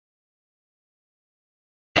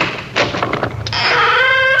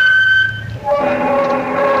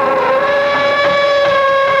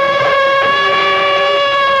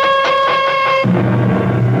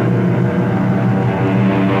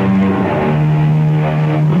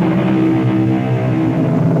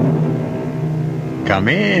Come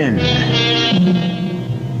in.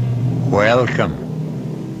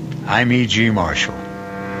 Welcome. I'm E.G. Marshall.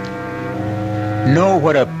 Know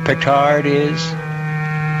what a petard is?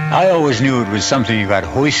 I always knew it was something you got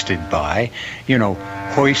hoisted by. You know,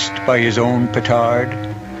 hoist by his own petard.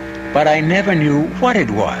 But I never knew what it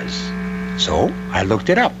was. So I looked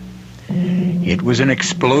it up. It was an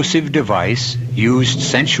explosive device used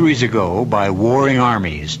centuries ago by warring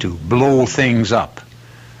armies to blow things up.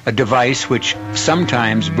 A device which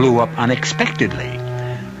sometimes blew up unexpectedly,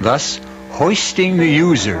 thus hoisting the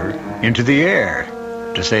user into the air,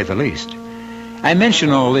 to say the least. I mention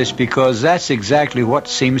all this because that's exactly what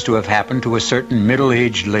seems to have happened to a certain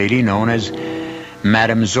middle-aged lady known as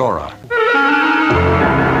Madame Zora.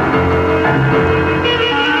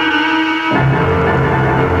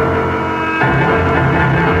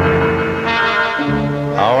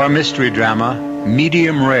 Our mystery drama,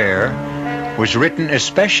 Medium Rare, was written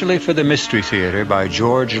especially for the Mystery Theater by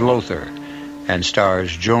George Lothar and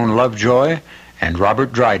stars Joan Lovejoy and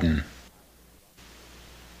Robert Dryden.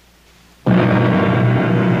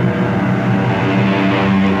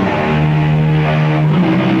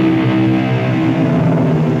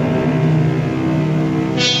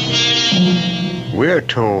 We're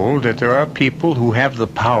told that there are people who have the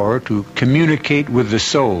power to communicate with the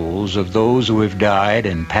souls of those who have died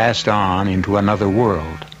and passed on into another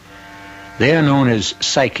world. They are known as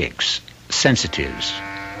psychics, sensitives,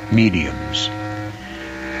 mediums.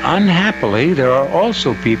 Unhappily, there are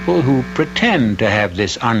also people who pretend to have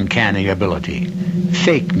this uncanny ability,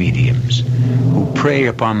 fake mediums, who prey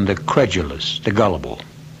upon the credulous, the gullible.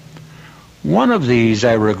 One of these,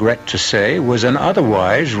 I regret to say, was an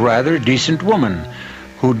otherwise rather decent woman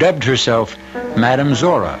who dubbed herself Madame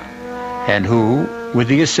Zora, and who, with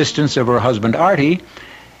the assistance of her husband Artie,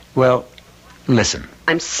 well, listen.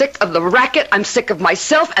 I'm sick of the racket, I'm sick of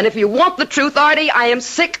myself, and if you want the truth, Artie, I am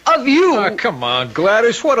sick of you. Oh, come on,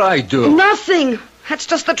 Gladys, what'd I do? Nothing. That's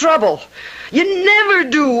just the trouble. You never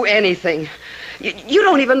do anything. You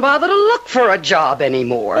don't even bother to look for a job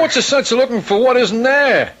anymore. What's the sense of looking for what isn't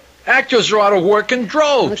there? Actors are out of work in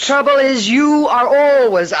droves. The trouble is you are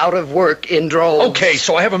always out of work in droves. Okay,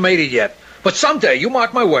 so I haven't made it yet. But someday, you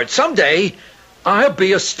mark my word, someday I'll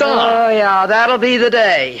be a star. Oh, yeah, that'll be the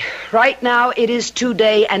day. Right now, it is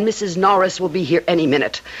today, and Mrs. Norris will be here any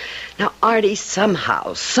minute. Now, Artie,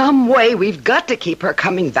 somehow, some way, we've got to keep her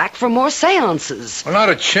coming back for more seances. Well, not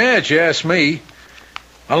a chance, you ask me.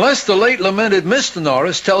 Unless the late lamented Mr.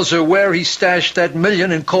 Norris tells her where he stashed that $1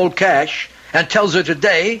 million in cold cash and tells her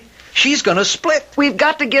today, she's going to split. We've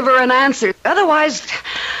got to give her an answer. Otherwise,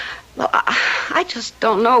 well, I just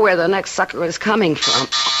don't know where the next sucker is coming from.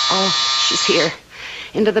 Oh, she's here.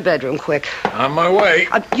 Into the bedroom, quick. On my way.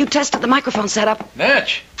 You tested the microphone setup?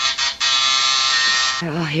 Natch.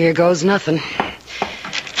 Well, here goes nothing.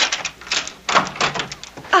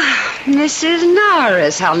 Mrs.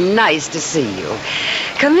 Norris, how nice to see you.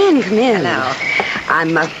 Come in, come in.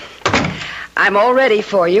 Hello. I'm all ready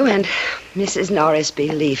for you, and Mrs. Norris,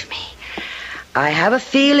 believe me, I have a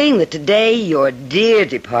feeling that today your dear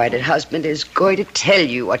departed husband is going to tell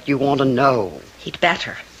you what you want to know. He'd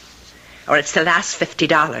better. Or it's the last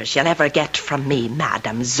 $50 you'll ever get from me,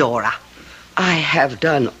 Madame Zora. I have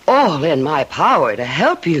done all in my power to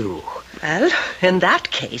help you. Well, in that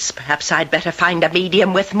case, perhaps I'd better find a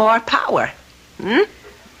medium with more power.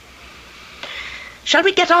 Shall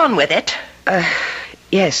we get on with it?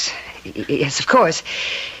 Yes. Yes, of course.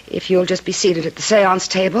 If you'll just be seated at the seance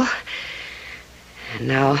table. And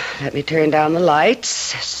now, let me turn down the lights.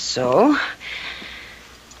 So.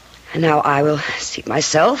 And now I will seat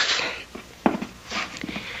myself.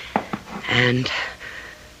 And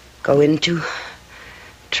go into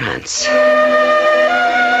trance.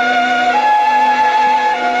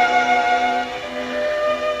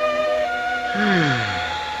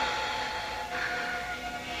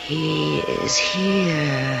 He is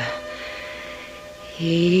here.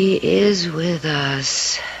 He is with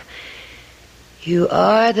us. You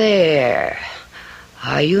are there,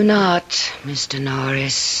 are you not, Mr.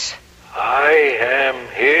 Norris? I am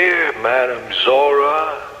here, Madame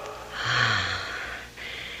Zora.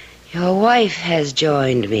 Your wife has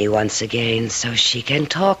joined me once again so she can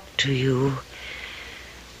talk to you.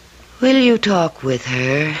 Will you talk with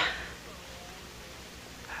her?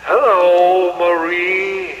 Hello,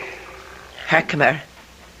 Marie. Herkimer,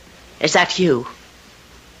 is that you?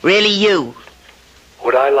 Really you?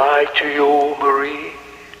 Would I lie to you, Marie?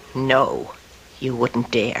 No, you wouldn't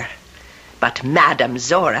dare. But Madame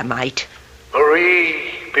Zora might. Marie,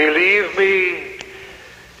 believe me,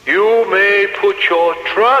 you may put your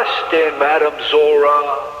trust in Madame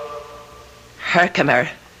Zora. Herkimer,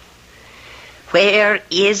 Where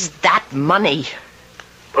is that money?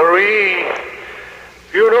 Marie,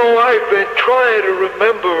 you know, I've been trying to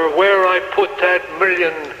remember where I put that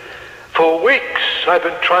million. For weeks I've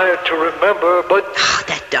been trying to remember, but... Oh,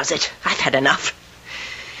 that does it. I've had enough.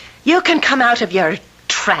 You can come out of your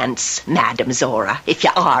trance, Madam Zora, if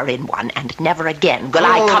you are in one, and never again will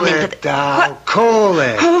I come into the... Doll. Cool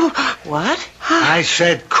it. What? I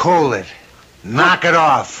said cool it. Knock it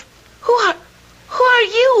off. Who are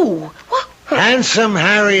you? What? Handsome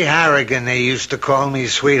Harry Harrigan, they used to call me,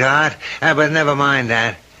 sweetheart. But never mind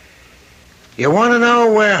that. You want to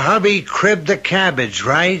know where hubby cribbed the cabbage,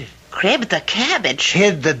 right? Cribbed the cabbage?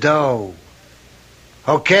 Hid the dough.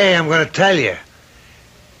 Okay, I'm going to tell you.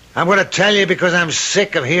 I'm going to tell you because I'm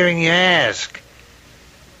sick of hearing you ask.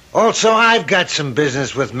 Also, I've got some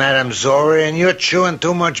business with Madame Zora, and you're chewing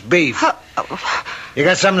too much beef. You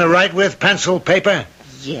got something to write with, pencil, paper?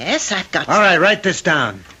 Yes, I've got... All right, write this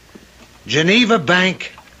down. Geneva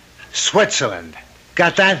Bank, Switzerland.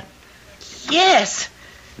 Got that? Yes.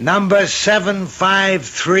 Number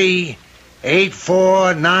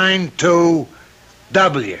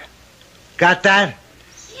 753-8492-W. Got that?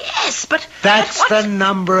 Yes, but... That's the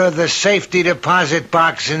number of the safety deposit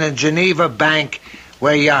box in the Geneva Bank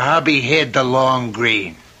where your hubby hid the long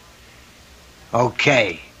green.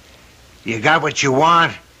 Okay. You got what you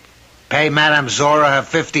want? Pay Madame Zora her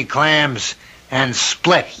 50 clams and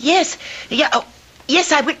split. Yes. Yeah. Oh,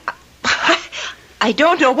 yes, I would... I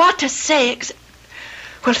don't know what to say.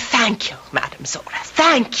 Well, thank you, Madame Zora.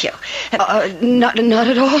 Thank you. Not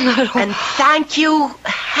at all, not at all. And thank you,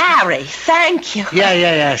 Harry. Thank you.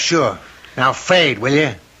 Yeah, sure. Now fade, will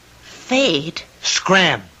you? Fade?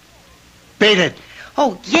 Scram. Beat it.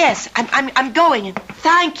 Oh, yes. I'm going.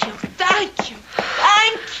 Thank you. Thank you.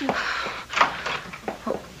 Thank you.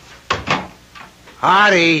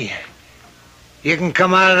 Artie, you can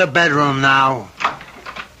come out of the bedroom now.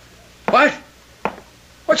 What?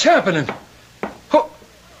 What's happening? Who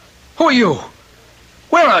are you?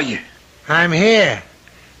 Where are you? I'm here,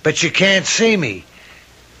 but you can't see me.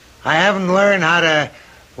 I haven't learned how to,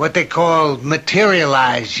 what they call,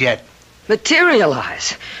 materialize yet.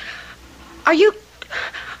 Materialize? Are you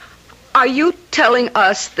telling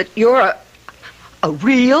us that you're a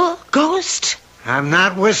real ghost? I'm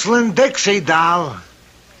not whistling Dixie, doll.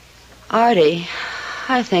 Artie,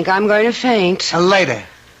 I think I'm going to faint. Later.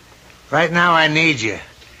 Right now I need you.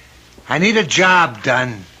 I need a job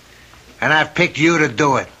done, and I've picked you to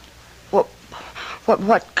do it.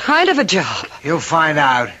 What kind of a job? You'll find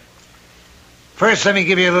out. First, let me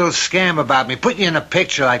give you a little scam about me. Put you in a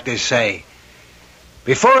picture, like they say.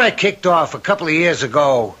 Before I kicked off a couple of years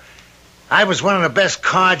ago, I was one of the best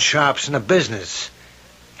card shops in the business.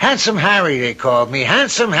 Handsome Harry, they called me.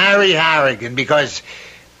 Handsome Harry Harrigan, because,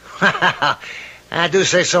 I do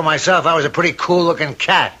say so myself, I was a pretty cool-looking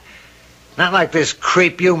cat. Not like this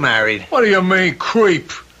creep you married. What do you mean,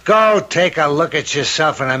 creep? Go take a look at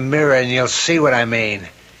yourself in a mirror and you'll see what I mean.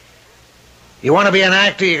 You want to be an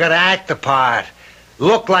actor, you got to act the part.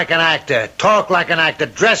 Look like an actor, talk like an actor,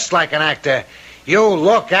 dress like an actor. You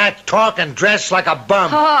look, act, talk, and dress like a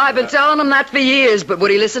bum. Oh, I've been telling him that for years, but would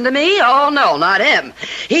he listen to me? Oh, no, not him.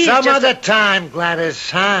 He's Some just other time, Gladys,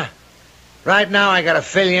 huh? Right now I got to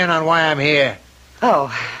fill you in on why I'm here.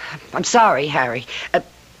 Oh, I'm sorry, Harry.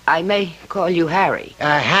 I may call you Harry.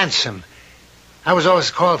 Handsome. I was always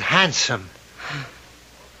called Handsome.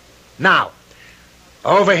 Now,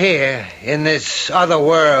 over here, in this other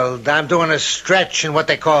world, I'm doing a stretch in what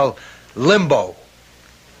they call limbo.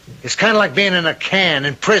 It's kind of like being in a can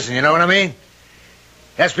in prison, you know what I mean?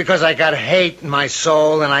 That's because I got hate in my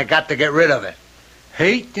soul, and I got to get rid of it.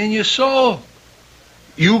 Hate in your soul?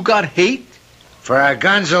 You got hate? For a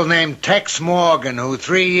gunzel named Tex Morgan, who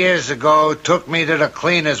 3 years ago took me to the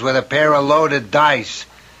cleaners with a pair of loaded dice.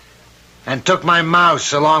 And took my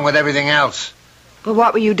mouse along with everything else. But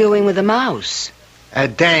what were you doing with the mouse? A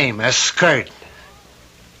dame, a skirt.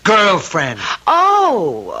 Girlfriend.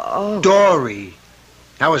 Oh. Dory.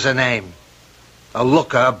 That was her name. A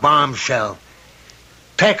looker, a bombshell.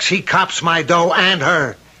 Tex, he cops my dough and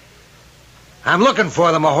her. I'm looking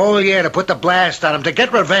for them a whole year to put the blast on them, to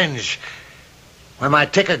get revenge. When my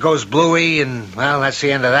ticker goes bluey, and, well, that's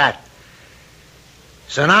the end of that.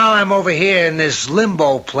 So now I'm over here in this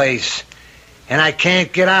limbo place, and I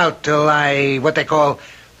can't get out till I, what they call,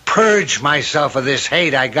 purge myself of this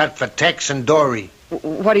hate I got for Tex and Dory.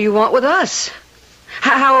 What do you want with us?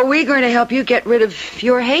 How are we going to help you get rid of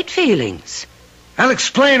your hate feelings? I'll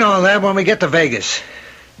explain all that when we get to Vegas.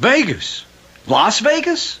 Vegas? Las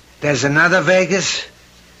Vegas? There's another Vegas?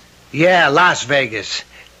 Yeah, Las Vegas.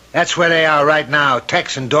 That's where they are right now,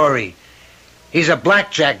 Tex and Dory. He's a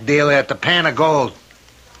blackjack dealer at the Pan of Gold.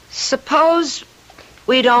 Suppose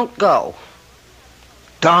we don't go.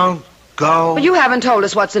 Don't go. Well, you haven't told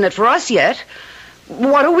us what's in it for us yet.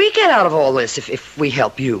 What do we get out of all this if we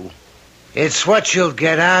help you? It's what you'll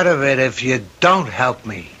get out of it if you don't help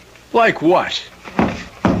me. Like what? Artie!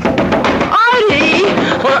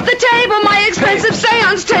 The table, my expensive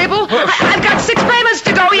seance table. I've got 6 payments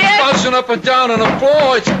to go yet. Bouncing up and down on the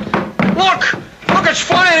floor. Look, it's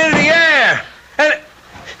flying into the air. And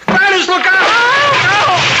Gladys, look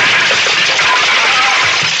out!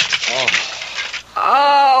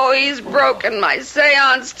 Oh, he's broken my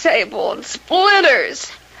seance table in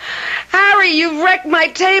splinters. Harry, you've wrecked my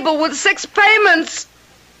table with 6 payments.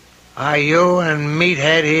 Are you and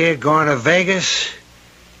Meathead here going to Vegas?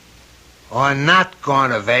 Or not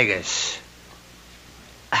going to Vegas?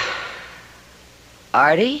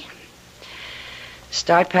 Artie,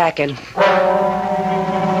 start packing.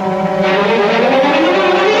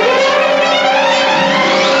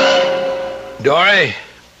 Dory,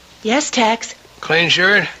 Yes, Tex. clean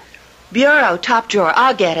shirt? Bureau, top drawer.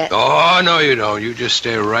 I'll get it. Oh, no, you don't. You just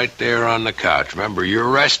stay right there on the couch. Remember, you're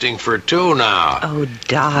resting for 2 now. Oh,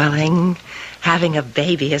 darling. Having a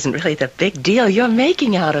baby isn't really the big deal you're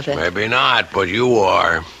making out of it. Maybe not, but you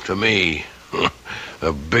are. To me.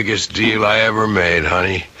 The biggest deal I ever made,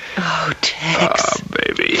 honey. Oh, Tex. Ah,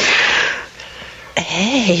 baby.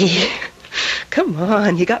 Hey. Come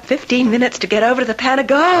on. You got 15 minutes to get over to the Pan of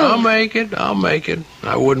Gold. I'll make it.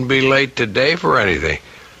 I wouldn't be late today for anything.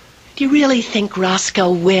 Do you really think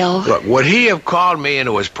Roscoe will? Look, would he have called me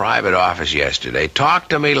into his private office yesterday,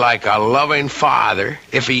 talked to me like a loving father,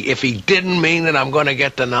 if he didn't mean that I'm going to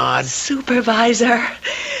get the nod? Supervisor.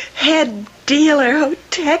 Head dealer. Oh,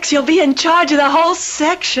 Tex, you'll be in charge of the whole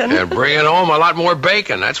section. And bringing home a lot more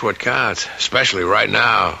bacon, that's what counts. Especially right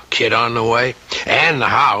now. Kid on the way. And the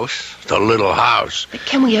house. The little house. But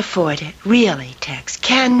can we afford it? Really, Tex?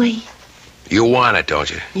 Can we? You want it, don't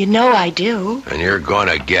you? You know I do. And you're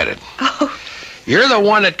gonna get it. Oh, You're the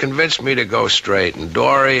one that convinced me to go straight, and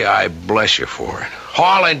Dory, I bless you for it.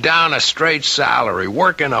 Hauling down a straight salary,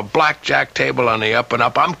 working a blackjack table on the up and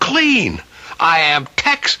up. I'm clean. I am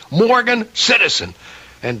Tex Morgan citizen.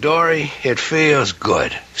 And Dory, it feels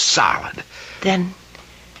good. Solid. then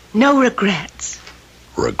no regrets.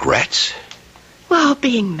 Regrets? Well,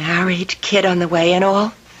 being married, kid on the way and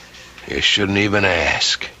all. You shouldn't even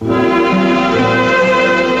ask.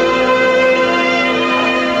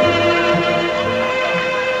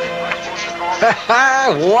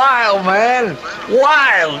 Wild, man.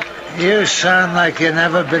 Wild. You sound like you've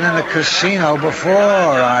never been in a casino before,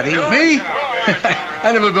 Artie. Me?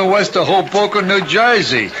 I never been west of Hoboken, New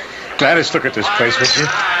Jersey. Gladys, look at this place, would you?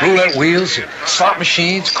 Roulette wheels, slot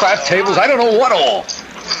machines, craft tables, I don't know what all.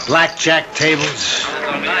 Blackjack tables.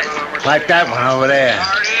 Like that one over there.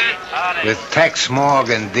 With Tex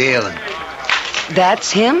Morgan dealing.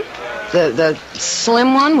 That's him? The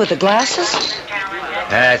slim one with the glasses?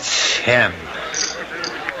 That's him.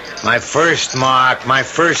 My first mark, my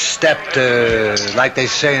first step to, like they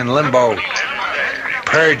say in limbo,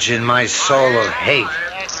 purging my soul of hate.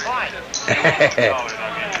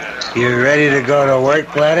 You ready to go to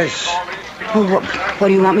work, Gladys? Well, what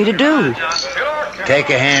do you want me to do? Take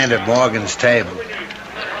a hand at Morgan's table.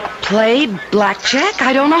 Play blackjack?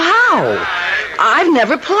 I don't know how. I've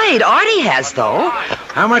never played. Artie has, though.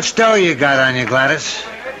 How much dough you got on you, Gladys?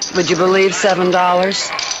 Would you believe $7?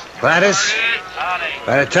 Gladys,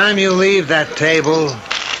 by the time you leave that table,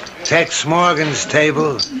 Tex Morgan's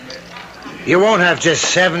table, you won't have just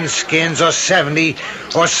 7 skins or 70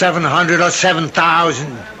 or 700 or 7,000.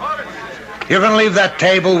 You're going to leave that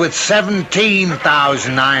table with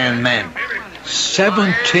 17,000 iron men.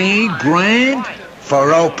 17 grand?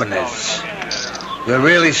 For openers. You'll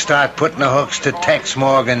really start putting the hooks to Tex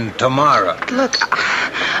Morgan tomorrow. Look,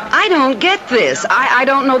 I don't get this. I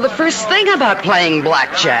don't know the first thing about playing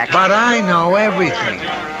blackjack. But I know everything.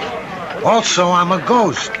 Also, I'm a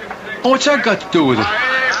ghost. What's that got to do with it?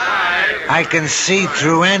 I can see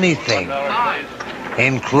through anything,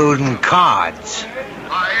 including cards.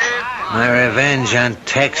 My revenge on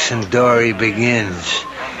Tex and Dory begins.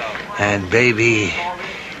 And, baby,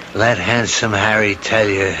 let Handsome Harry tell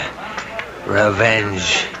you,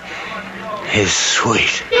 revenge is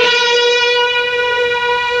sweet.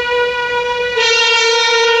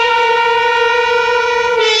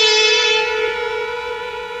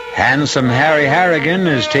 Handsome Harry Harrigan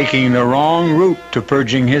is taking the wrong route to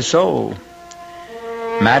purging his soul.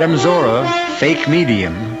 Madame Zora, fake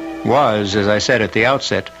medium, was, as I said at the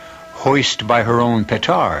outset, hoisted by her own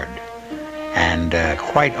petard. And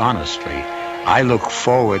quite honestly, I look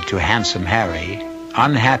forward to Handsome Harry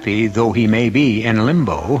unhappy though he may be in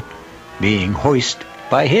limbo, being hoisted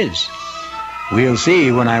by his. We'll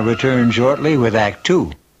see when I return shortly with Act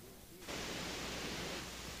Two.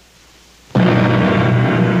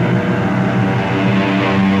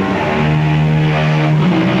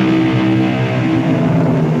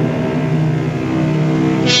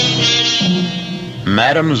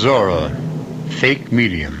 Madame Zora, fake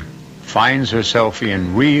medium, finds herself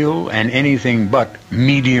in real and anything but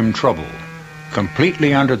medium trouble,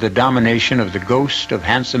 completely under the domination of the ghost of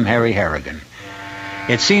Handsome Harry Harrigan.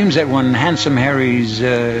 It seems that when Handsome Harry's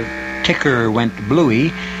ticker went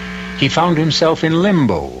bluey, he found himself in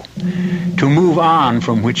limbo, to move on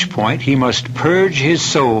from which point he must purge his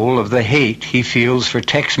soul of the hate he feels for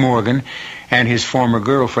Tex Morgan and his former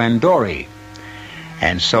girlfriend Dory.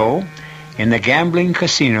 And so, in the gambling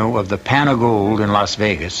casino of the Pan of Gold in Las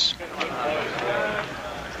Vegas...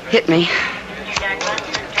 Hit me.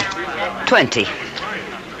 20.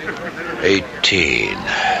 18.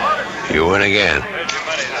 You win again.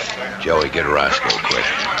 Joey, get Roscoe quick.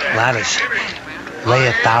 Gladys, lay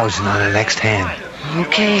 1,000 on the next hand.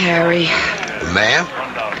 Okay, Harry. Ma'am?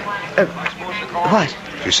 What?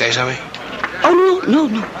 Did you say something? Oh, no,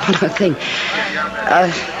 nothing.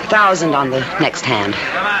 1,000 on the next hand.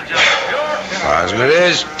 1,000 it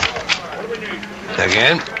is.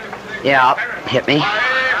 Again? Yeah, hit me.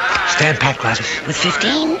 Stand pat, Gladys. With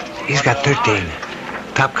 15? He's got 13.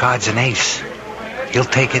 Top card's an ace. He'll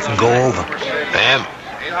take it and go over. Ma'am?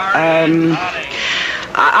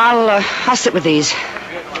 I'll sit with these.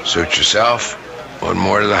 Suit yourself. One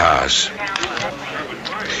more to the house.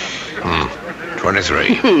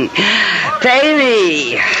 23. Pay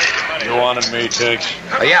me. You wanted me, Tex?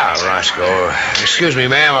 Yeah, Roscoe. Excuse me,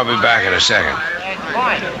 ma'am. I'll be back in a second.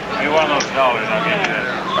 You want those dollars, I'll give you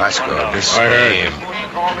that. Roscoe, this I heard. name.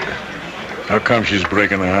 How come she's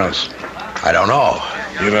breaking the house? I don't know.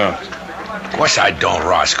 You don't. Of course I don't,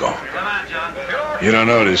 Roscoe. You don't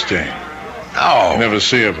know this thing. No. Never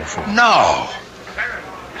see her before. No.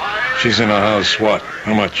 She's in the house, what?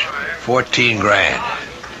 How much? 14 grand.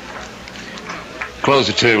 Close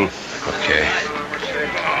the table. Okay.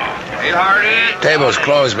 Hey, Hardy. Table's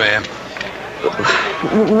closed, ma'am.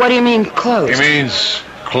 What do you mean, closed? He means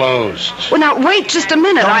closed. Well, now, wait just a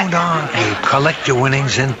minute. Hold on. Hey, collect your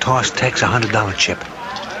winnings and toss Tex a $100 chip.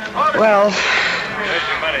 Well,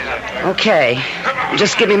 okay.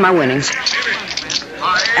 Just give me my winnings.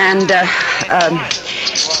 And,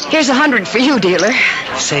 here's 100 for you, dealer.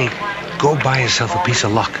 Say, go buy yourself a piece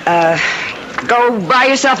of luck. Go buy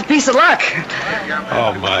yourself a piece of luck.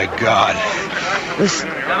 Oh, my God. Is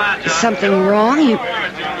something wrong?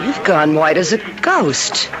 You've gone white as a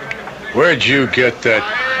ghost. Where'd you get that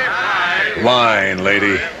line,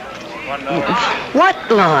 lady?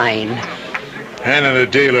 What line? Handing the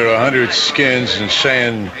dealer 100 skins and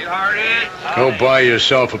saying, go buy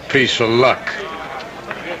yourself a piece of luck.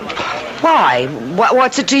 Why?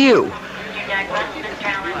 What's it to you?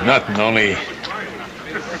 Nothing, only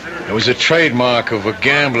it was a trademark of a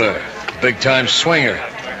gambler, a big-time swinger,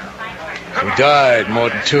 who died more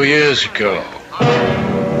than 2 years ago.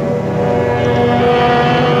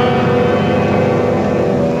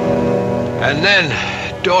 And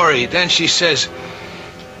then, Dory, then she says,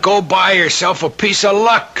 go buy yourself a piece of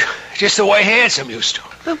luck. Just the way Handsome used to.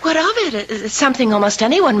 But what of it? It's something almost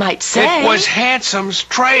anyone might say. It was Handsome's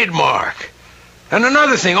trademark. And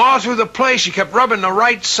another thing, all through the play, she kept rubbing the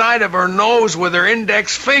right side of her nose with her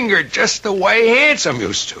index finger, just the way Handsome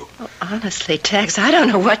used to. Well, honestly, Tex, I don't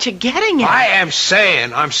know what you're getting at. I'm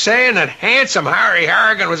saying that Handsome Harry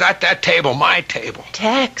Harrigan was at that table, my table.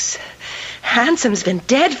 Tex, Handsome's been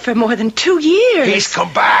dead for more than 2 years. He's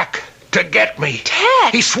come back to get me.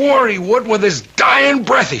 Tex! He swore he would with his dying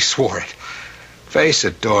breath, he swore it. Face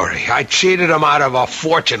it, Dory, I cheated him out of a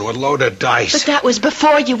fortune with loaded dice. But that was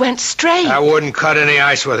before you went straight. I wouldn't cut any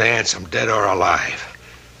ice with Handsome, dead or alive.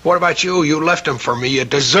 What about you? You left him for me. You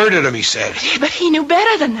deserted him, he said. But he knew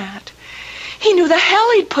better than that. He knew the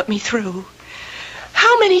hell he'd put me through.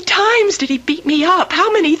 How many times did he beat me up?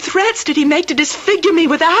 How many threats did he make to disfigure me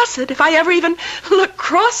with acid if I ever even looked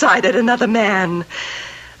cross-eyed at another man?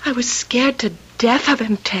 I was scared to death of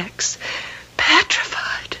him, Tex. Petrified.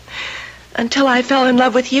 Until I fell in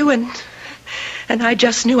love with you, and I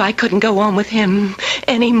just knew I couldn't go on with him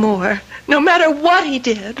anymore, no matter what he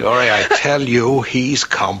did. Dory, I tell you, he's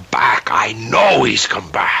come back. I know he's come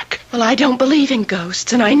back. Well, I don't believe in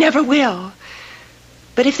ghosts, and I never will.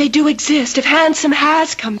 But if they do exist, if Handsome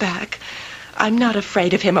has come back, I'm not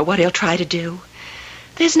afraid of him or what he'll try to do.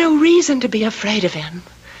 There's no reason to be afraid of him.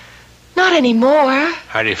 Not anymore.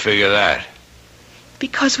 How do you figure that?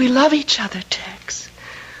 Because we love each other, Tex.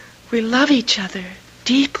 We love each other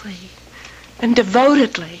deeply and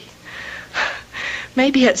devotedly.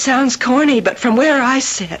 Maybe it sounds corny, but from where I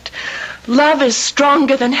sit, love is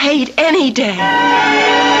stronger than hate any day.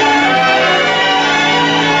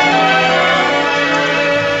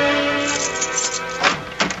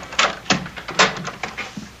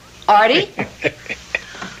 Artie?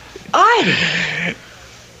 Artie!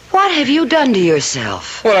 What have you done to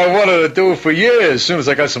yourself? What I wanted to do for years. As soon as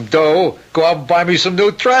I got some dough, go out and buy me some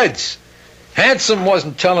new threads. Handsome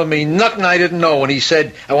wasn't telling me nothing I didn't know when he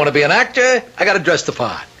said, I want to be an actor, I got to dress the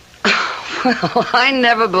part. Well, I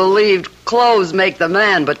never believed clothes make the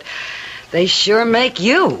man, but they sure make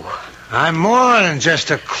you. I'm more than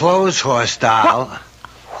just a clothes horse, doll.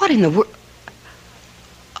 What in the world?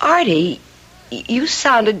 Artie, you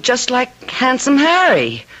sounded just like Handsome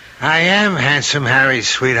Harry. I am Handsome Harry,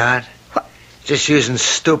 sweetheart. What? Just using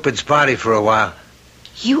Stupid's body for a while.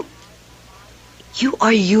 You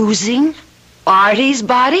are using Artie's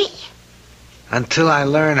body? Until I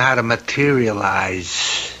learn how to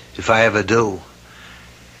materialize, if I ever do.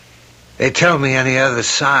 They tell me on the other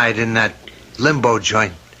side, in that limbo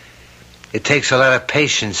joint, it takes a lot of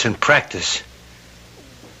patience and practice.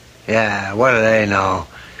 Yeah, what do they know?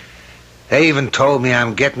 They even told me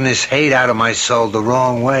I'm getting this hate out of my soul the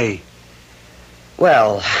wrong way.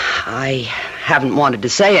 Well, I haven't wanted to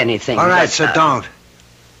say anything. All right, but, so don't.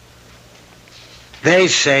 They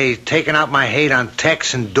say taking out my hate on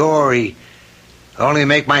Tex and Dory will only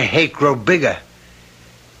make my hate grow bigger.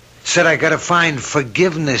 Said I gotta find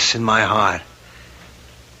forgiveness in my heart.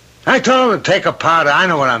 I told them to take a powder. I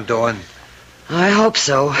know what I'm doing. I hope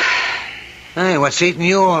so. Hey, what's eating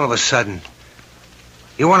you all of a sudden?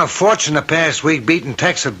 You won a fortune the past week beating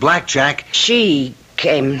Tex at blackjack. She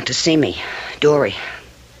came to see me, Dory.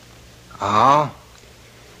 Oh?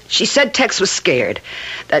 She said Tex was scared.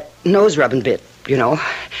 That nose-rubbing bit, you know.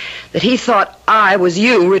 That he thought I was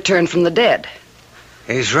you returned from the dead.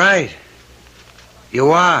 He's right.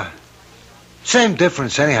 You are. Same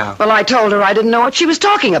difference, anyhow. Well, I told her I didn't know what she was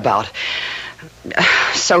talking about.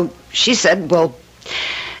 So she said, well,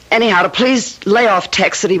 anyhow, to please lay off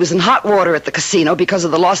Tex that he was in hot water at the casino because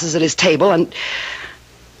of the losses at his table, and...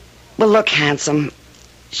 Well, look, Handsome,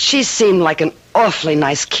 she seemed like an awfully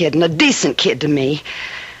nice kid and a decent kid to me.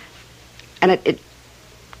 And it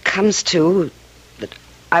comes to that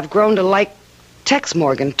I've grown to like Tex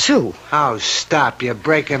Morgan, too. Oh, stop. You're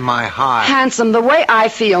breaking my heart. Handsome, the way I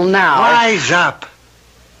feel now... Wise up.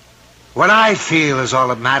 What I feel is all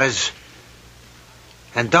that matters.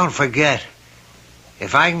 And don't forget,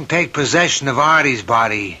 if I can take possession of Artie's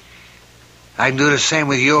body, I can do the same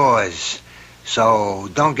with yours. So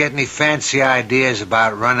don't get any fancy ideas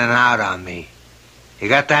about running out on me. You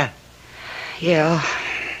got that? Yeah.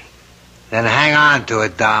 Then hang on to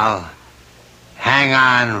it, doll. Hang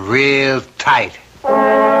on real tight.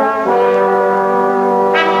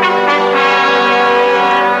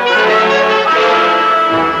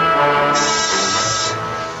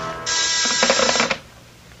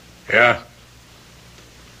 Yeah?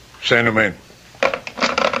 Send him in.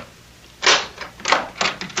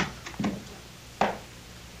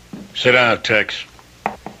 Sit down, Tex.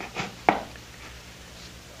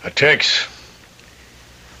 Tex,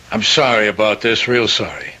 I'm sorry about this, real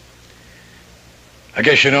sorry. I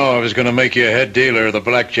guess you know I was going to make you a head dealer of the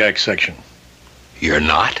blackjack section. You're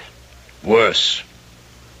not? Worse.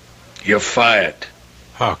 You're fired.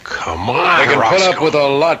 Oh, come on, We can put Roscoe. up with a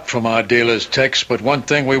lot from our dealers, Tex, but one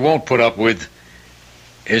thing we won't put up with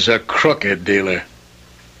is a crooked dealer.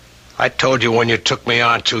 I told you when you took me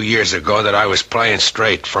on 2 years ago that I was playing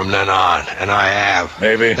straight from then on, and I have.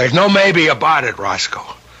 Maybe. There's no maybe about it, Roscoe.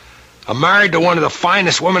 I'm married to one of the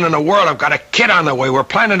finest women in the world. I've got a kid on the way. We're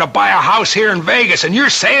planning to buy a house here in Vegas, and you're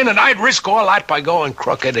saying that I'd risk all that by going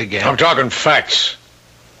crooked again? I'm talking facts.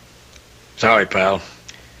 Sorry, pal.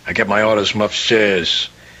 I get my orders from upstairs.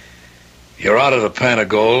 You're out of the pan of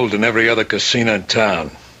gold in every other casino in town.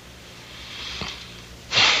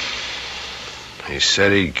 He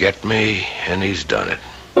said he'd get me, and he's done it.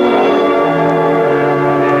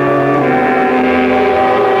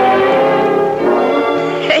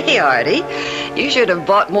 Hey, Artie, you should have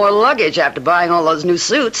bought more luggage after buying all those new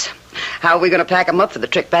suits. How are we going to pack them up for the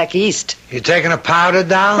trip back east? You taking a powder,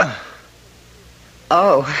 doll?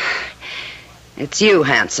 Oh, it's you,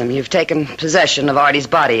 Handsome. You've taken possession of Artie's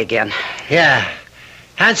body again. Yeah.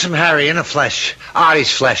 Handsome Harry in the flesh.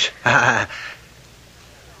 Artie's flesh.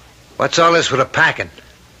 What's all this with the packing?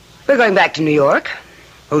 We're going back to New York.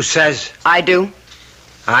 Who says? I do.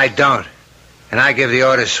 I don't. And I give the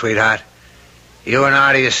orders, sweetheart. You and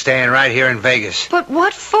Artie are staying right here in Vegas. But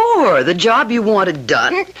what for? The job you wanted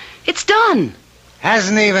done? It's done.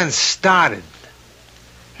 Hasn't even started.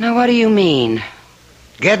 Now, what do you mean?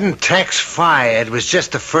 Getting Tex fired was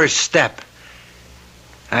just the first step.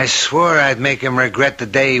 I swore I'd make him regret the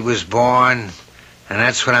day he was born, and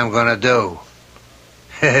that's what I'm gonna do.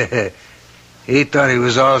 He thought he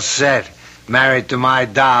was all set, married to my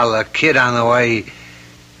doll, a kid on the way.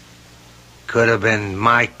 Could have been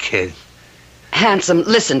my kid. Handsome,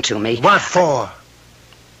 listen to me. What for?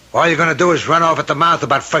 All you're gonna do is run off at the mouth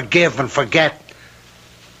about forgive and forget.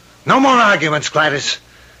 No more arguments, Gladys.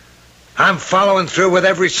 I'm following through with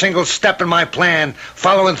every single step in my plan,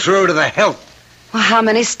 following through to the hilt. Well, how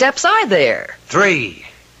many steps are there? 3.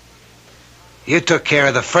 You took care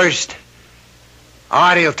of the first.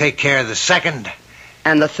 Artie will take care of the second.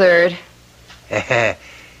 And the third?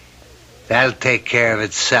 That'll take care of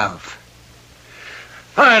itself.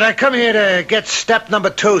 All right, I come here to get step number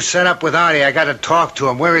 2 set up with Artie. I got to talk to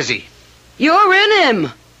him. Where is he? You're in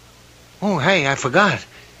him. Oh, hey, I forgot.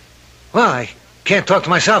 Well, I can't talk to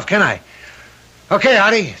myself, can I? Okay,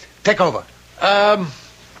 Artie, take over.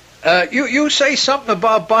 You say something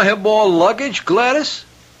about buying more luggage, Gladys?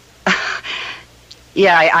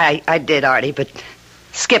 Yeah, I did, Artie, but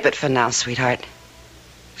skip it for now, sweetheart.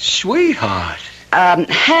 Sweetheart?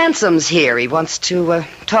 Handsome's here. He wants to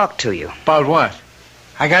talk to you. About what?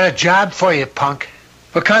 I got a job for you, punk.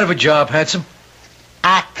 What kind of a job, Handsome?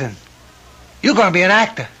 Acting. You're going to be an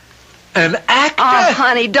actor. An actor? Oh,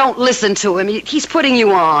 honey, don't listen to him. He's putting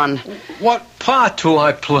you on. What part do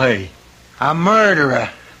I play? A murderer.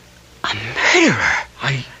 A murderer?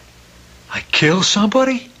 I kill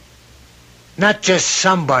somebody? Not just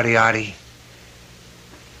somebody, Artie.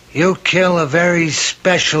 You kill a very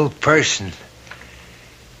special person.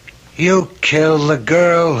 You kill the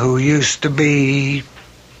girl who used to be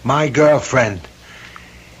my girlfriend.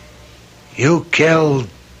 You killed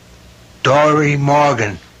Dory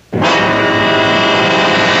Morgan.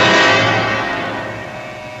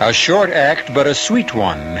 A short act, but a sweet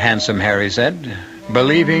one, Handsome Harry said,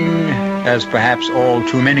 believing, as perhaps all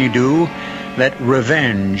too many do, that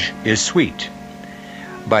revenge is sweet.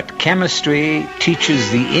 But chemistry teaches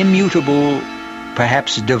the immutable,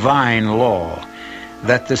 perhaps divine law,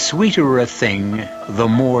 that the sweeter a thing, the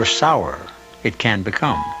more sour it can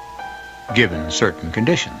become, given certain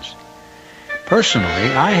conditions. Personally,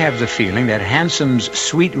 I have the feeling that Handsome's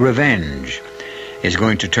sweet revenge is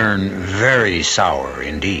going to turn very sour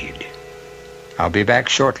indeed. I'll be back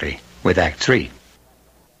shortly with Act 3.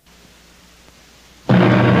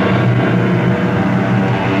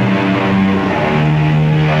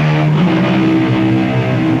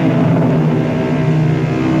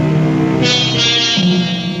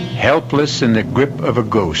 Helpless in the grip of a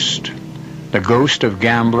ghost, the ghost of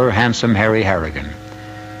gambler Handsome Harry Harrigan.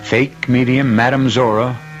 Fake medium Madame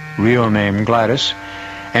Zora, real name Gladys,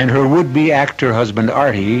 and her would-be actor husband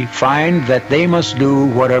Artie find that they must do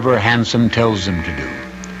whatever Handsome tells them to do.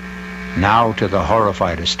 Now, to the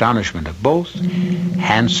horrified astonishment of both,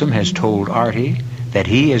 Handsome has told Artie that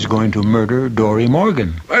he is going to murder Dory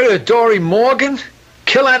Morgan. Murder Dory Morgan?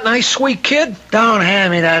 Kill that nice, sweet kid? Don't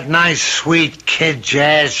hand me that nice, sweet kid,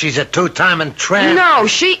 Jazz. She's a two-timing tramp. No,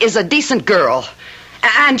 she is a decent girl.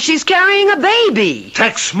 And she's carrying a baby.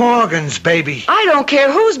 Tex Morgan's baby. I don't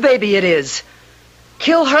care whose baby it is.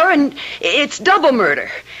 Kill her and it's double murder.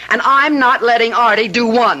 And I'm not letting Artie do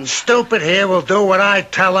one. Stupid here will do what I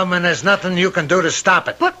tell him, and there's nothing you can do to stop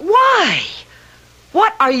it. But why?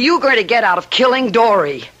 What are you going to get out of killing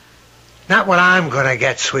Dory? Not what I'm going to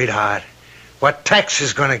get, sweetheart. What Tex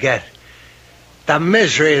is going to get. The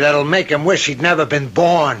misery that'll make him wish he'd never been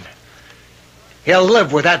born. He'll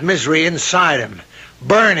live with that misery inside him,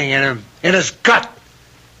 burning in him, in his gut,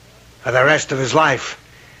 for the rest of his life.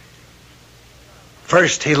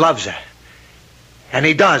 First, he loves her. And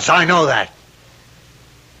he does, I know that.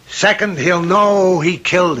 Second, he'll know he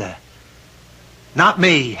killed her. Not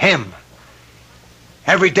me, him.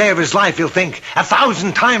 Every day of his life he'll think,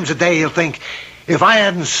 1,000 times a day he'll think, if I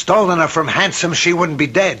hadn't stolen her from Handsome, she wouldn't be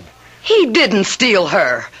dead. He didn't steal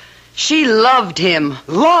her. She loved him.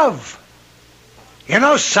 Love? You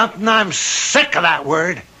know something? I'm sick of that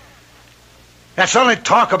word. That's all they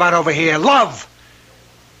talk about over here, love.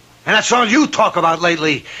 And that's all you talk about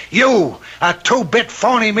lately. You, a two-bit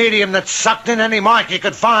phony medium that sucked in any mark you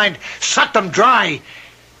could find, sucked them dry,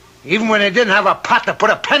 even when they didn't have a pot to put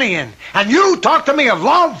a penny in. And you talk to me of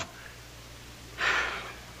love?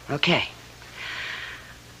 Okay.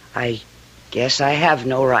 I guess I have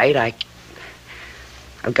no right.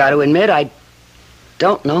 I've got to admit I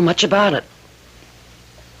don't know much about it.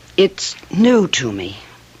 It's new to me,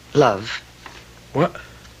 love. What?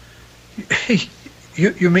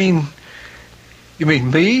 You mean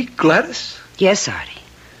me, Gladys? Yes, Artie.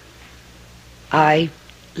 I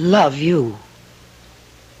love you.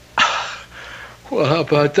 Well, how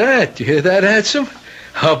about that? You hear that, handsome?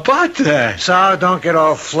 How about that? So don't get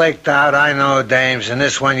all flaked out. I know dames, and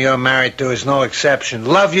this one you're married to is no exception.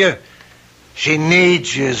 Love you. She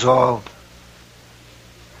needs you is all.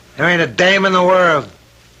 There ain't a dame in the world.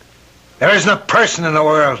 There isn't a person in the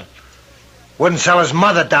world wouldn't sell his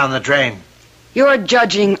mother down the drain. You're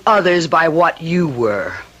judging others by what you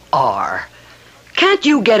are. Can't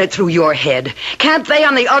you get it through your head? Can't they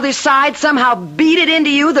on the other side somehow beat it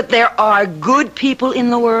into you that there are good people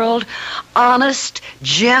in the world? Honest,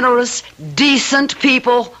 generous, decent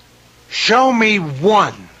people? Show me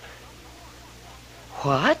one.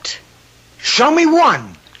 What? Show me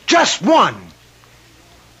one. Just one.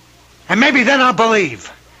 And maybe then I'll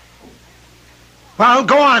believe. Well,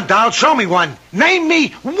 go on, doll. Show me one. Name me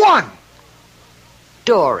one.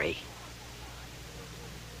 Dory.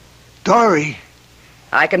 Dory?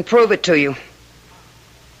 I can prove it to you.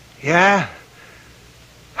 Yeah?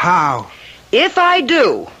 How? If I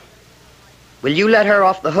do, will you let her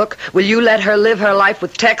off the hook? Will you let her live her life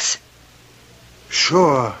with Tex?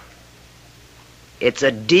 Sure. It's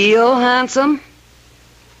a deal, handsome?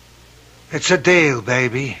 It's a deal,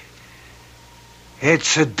 baby.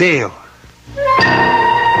 It's a deal.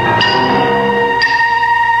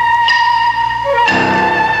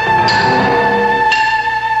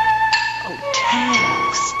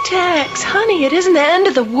 Tex, honey, it isn't the end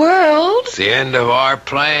of the world. It's the end of our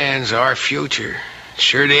plans, our future. It's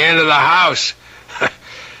sure the end of the house.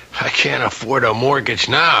 I can't afford a mortgage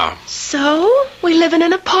now. So, we live in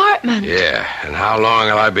an apartment. Yeah, and how long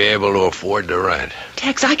will I be able to afford the rent?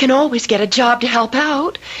 Tex, I can always get a job to help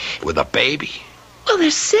out. With a baby? Well,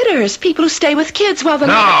 there's sitters, people who stay with kids while the...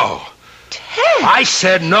 No! Tex! I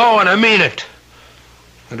said no, and I mean it.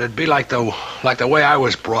 It'd be like the way I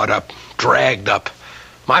was brought up, dragged up.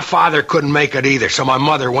 My father couldn't make it either, so my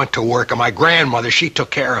mother went to work, and my grandmother, she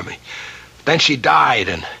took care of me. Then she died,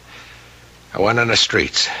 and I went on the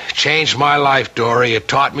streets. It changed my life, Dory. It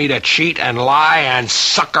taught me to cheat and lie and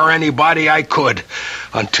sucker anybody I could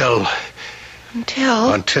until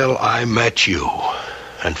I met you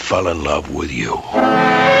and fell in love with you.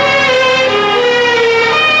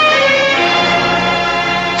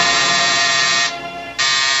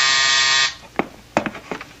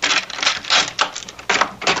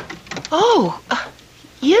 Oh,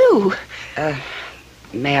 you.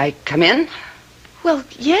 May I come in? Well,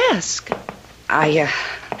 yes. I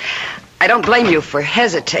don't blame you for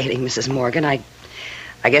hesitating, Mrs. Morgan. I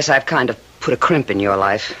guess I've kind of put a crimp in your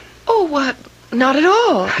life. Oh, what? Not at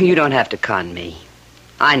all. You don't have to con me.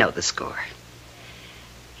 I know the score.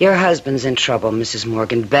 Your husband's in trouble, Mrs.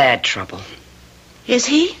 Morgan. Bad trouble. Is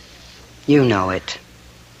he? You know it.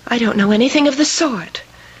 I don't know anything of the sort.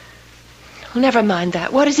 Well, never mind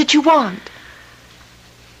that. What is it you want?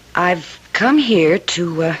 I've come here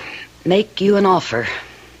to make you an offer.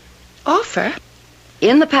 Offer?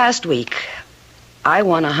 In the past week, I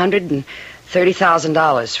won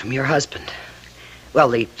 $130,000 from your husband. Well,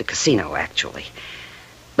 the casino, actually.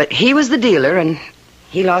 But he was the dealer, and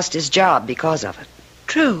he lost his job because of it.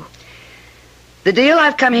 True. The deal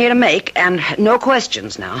I've come here to make, and no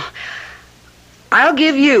questions now, I'll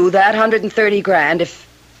give you that $130,000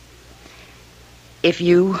 if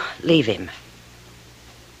you leave him.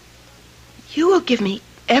 You will give me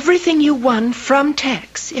everything you won from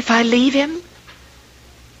Tex if I leave him?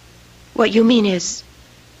 What you mean is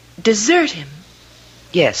desert him?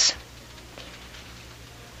 Yes.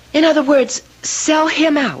 In other words, sell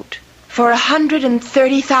him out for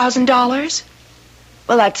 $130,000?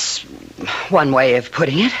 Well, that's one way of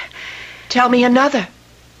putting it. Tell me another.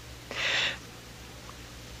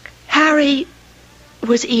 Harry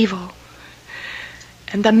was evil.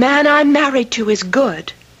 And the man I'm married to is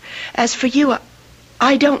good. As for you,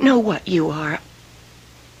 I don't know what you are.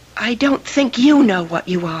 I don't think you know what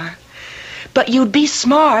you are. But you'd be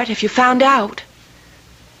smart if you found out.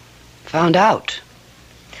 Found out?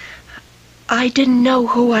 I didn't know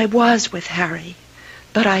who I was with Harry,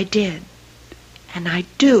 but I did. And I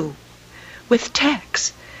do. With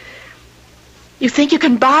Tex. You think you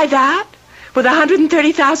can buy that? With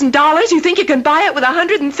 $130,000? You think you can buy it with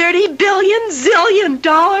 $130 billion zillion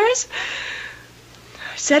dollars?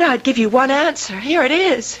 I said I'd give you one answer. Here it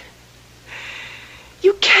is.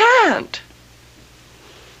 You can't.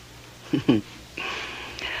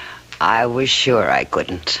 I was sure I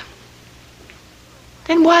couldn't.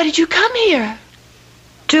 Then why did you come here?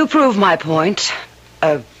 To prove my point.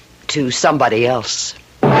 To somebody else.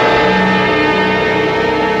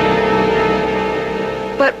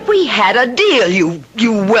 But we had a deal,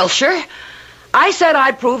 you Welcher. I said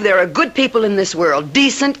I'd prove there are good people in this world,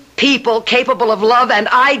 decent people capable of love, and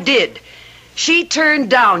I did. She turned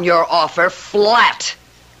down your offer flat.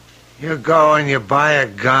 You go and you buy a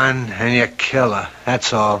gun and you kill her.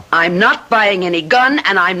 That's all. I'm not buying any gun,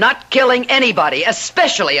 and I'm not killing anybody,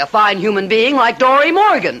 especially a fine human being like Dory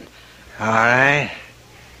Morgan. All right.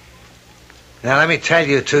 Now, let me tell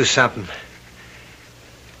you two something.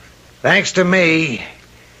 Thanks to me,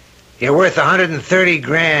 you're worth 130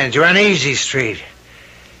 grand. You're on Easy Street.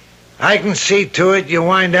 I can see to it you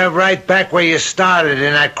wind up right back where you started,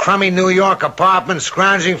 in that crummy New York apartment,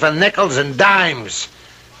 scrounging for nickels and dimes.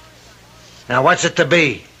 Now, what's it to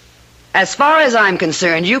be? As far as I'm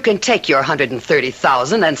concerned, you can take your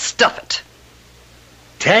 130,000 and stuff it.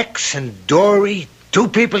 Tex and Dory, two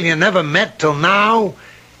people you never met till now,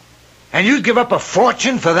 and you'd give up a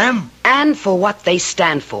fortune for them? And for what they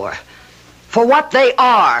stand for. For what they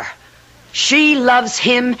are. She loves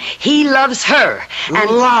him, he loves her. And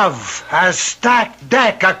love, a stacked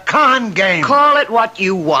deck, a con game. Call it what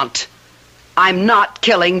you want. I'm not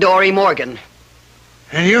killing Dory Morgan.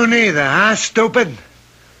 And you neither, huh, stupid?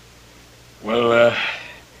 Well,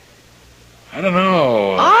 I don't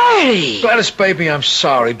know. Artie! Gladys, baby, I'm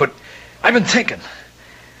sorry, but I've been thinking.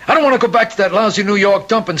 I don't want to go back to that lousy New York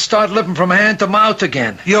dump and start living from hand to mouth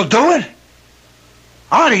again. You'll do it?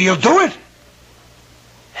 Artie, you'll do it?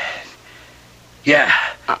 Yeah,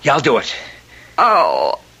 I'll do it.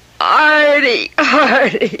 Oh, Artie,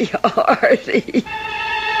 Artie, Artie.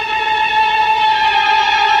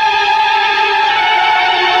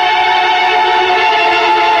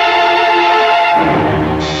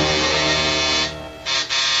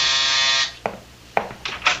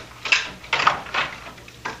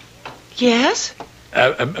 Yes?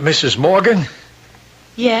 Mrs. Morgan?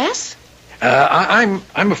 Yes? I'm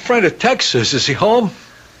a friend of Texas. Is he home?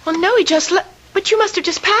 Well, no, he just left. But you must have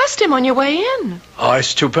just passed him on your way in. Oh,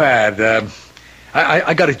 it's too bad.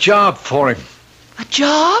 I got a job for him. A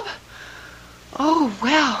job? Oh,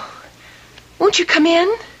 well. Won't you come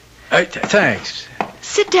in? Thanks.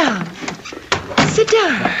 Sit down. Sit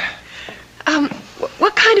down.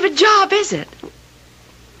 What kind of a job is it?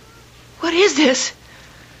 What is this?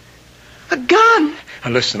 A gun.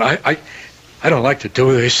 Now, listen, I don't like to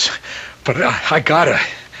do this, but I gotta.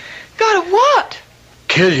 Gotta what?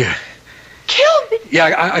 Kill you. Kill me?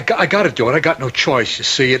 Yeah, I gotta do it. I got no choice, you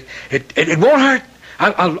see. It won't hurt.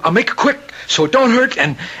 I'll make it quick so it don't hurt,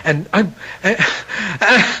 and I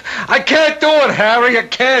can't do it, Harry. I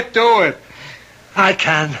can't do it. I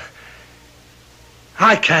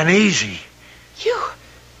can easy. Your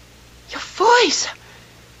voice.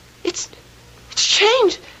 It's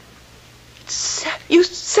changed. You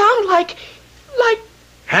sound like...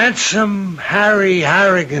 Handsome Harry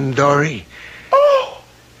Harrigan, Dory. Oh!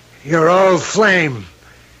 Your old flame.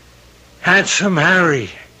 Handsome Harry.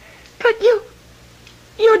 But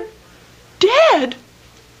you're dead.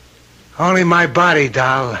 Only my body,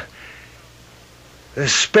 doll. The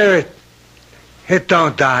spirit, it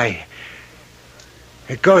don't die.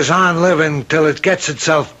 It goes on living till it gets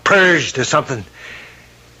itself purged or something.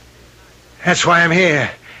 That's why I'm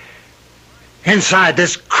here. Inside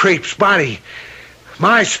this creep's body.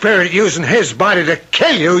 My spirit using his body to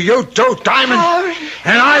kill you, you two, Diamond. Harry.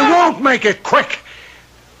 And I won't make it quick.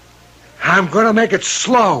 I'm going to make it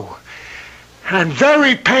slow. And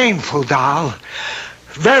very painful, doll.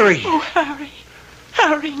 Very. Oh, Harry.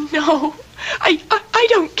 Harry, no. I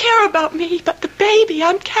don't care about me, but the baby.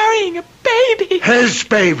 I'm carrying a baby. His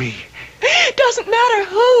baby. Doesn't matter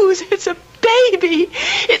whose. It's a baby.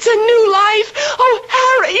 It's a new life. Oh,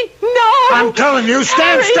 Harry, no. I'm telling you,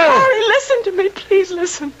 stand still. Harry, listen to me. Please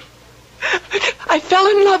listen. I fell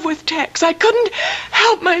in love with Tex. I couldn't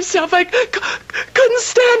help myself. I couldn't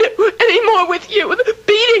stand it anymore with you. The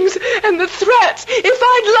beatings and the threats. If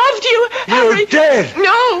I'd loved you, Harry... You did.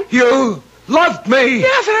 No. You loved me.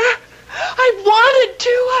 Never. I wanted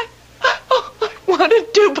to. I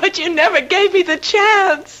wanted to, but you never gave me the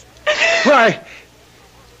chance. Why,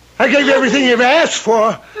 I gave you everything you've asked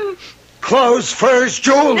for. Clothes, furs,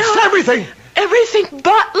 jewels, everything. Everything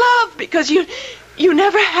but love, because you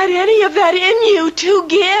never had any of that in you to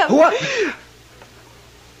give. What?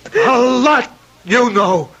 A lot you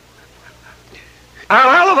know. A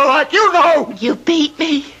hell of a lot you know. You beat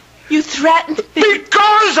me. You threatened me.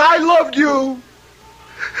 Because I loved you.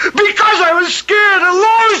 Because I was scared of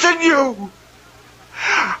losing you.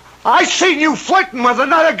 I seen you flirting with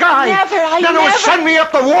another guy. Never, Then it would send me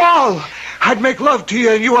up the wall. I'd make love to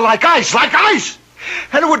you and you were like ice.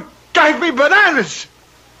 And it would drive me bananas.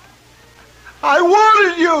 I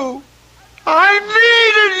wanted you. I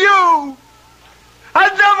needed you.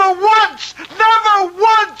 And never once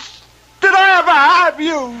did I ever have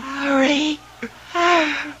you? Harry.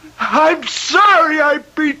 I'm sorry I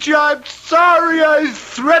beat you. I'm sorry I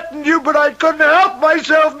threatened you, but I couldn't help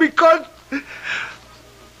myself because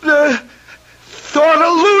the thought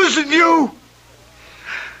of losing you.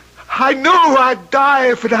 I knew I'd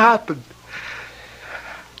die if it happened.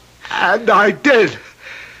 And I did.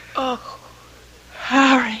 Oh,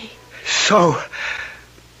 Harry. So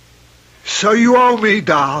you owe me,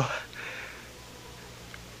 doll.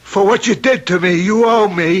 For what you did to me, you owe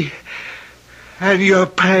me. And you're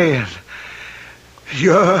paying.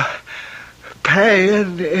 You're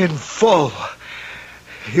paying in full.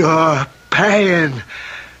 You're paying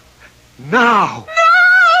now.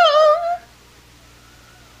 No!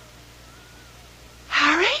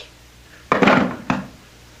 Harry?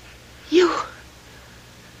 You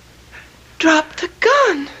dropped the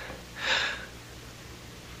gun.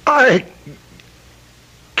 I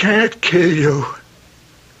can't kill you.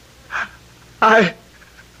 I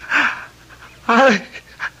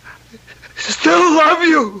still love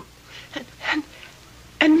you.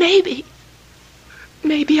 And maybe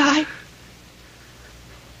I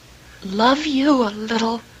love you a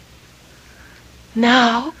little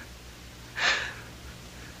now.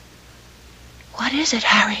 What is it,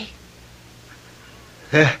 Harry?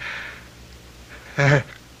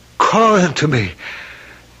 Calling to me.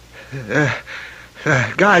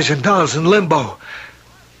 Guys and dolls in limbo.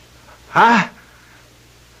 Huh?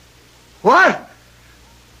 What?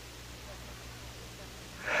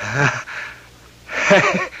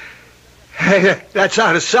 Hey, that's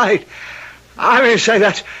out of sight. I mean, say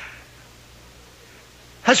that's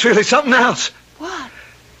really something else. What?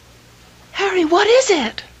 Harry, what is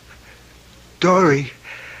it? Dory,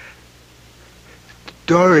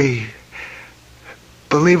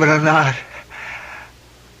 believe it or not,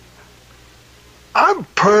 I'm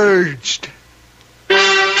purged.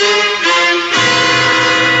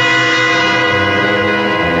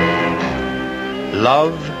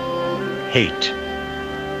 Love, hate.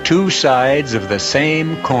 Two sides of the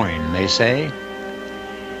same coin, they say.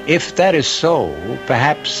 If that is so,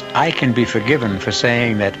 perhaps I can be forgiven for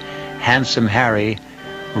saying that Handsome Harry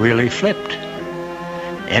really flipped.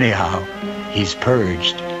 Anyhow, he's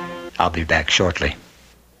purged. I'll be back shortly.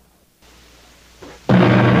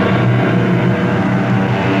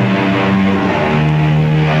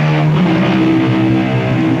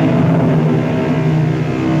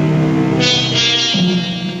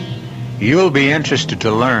 You'll be interested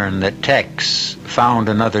to learn that Tex found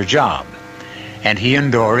another job, and he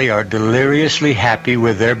and Dory are deliriously happy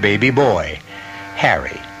with their baby boy,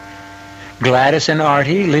 Harry. Gladys and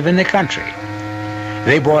Artie live in the country.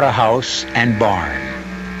 They bought a house and barn,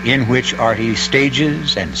 in which Artie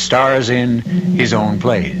stages and stars in his own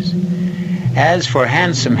plays. As for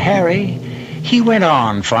Handsome Harry, he went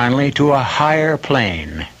on finally to a higher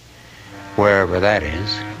plane, wherever that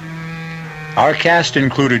is. Our cast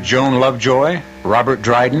included Joan Lovejoy, Robert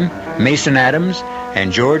Dryden, Mason Adams,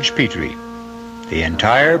 and George Petrie. The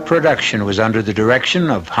entire production was under the direction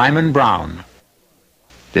of Hyman Brown.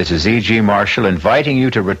 This is E.G. Marshall inviting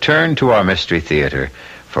you to return to our Mystery Theater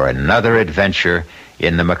for another adventure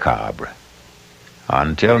in the macabre.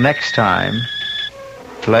 Until next time,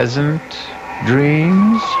 pleasant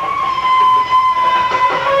dreams.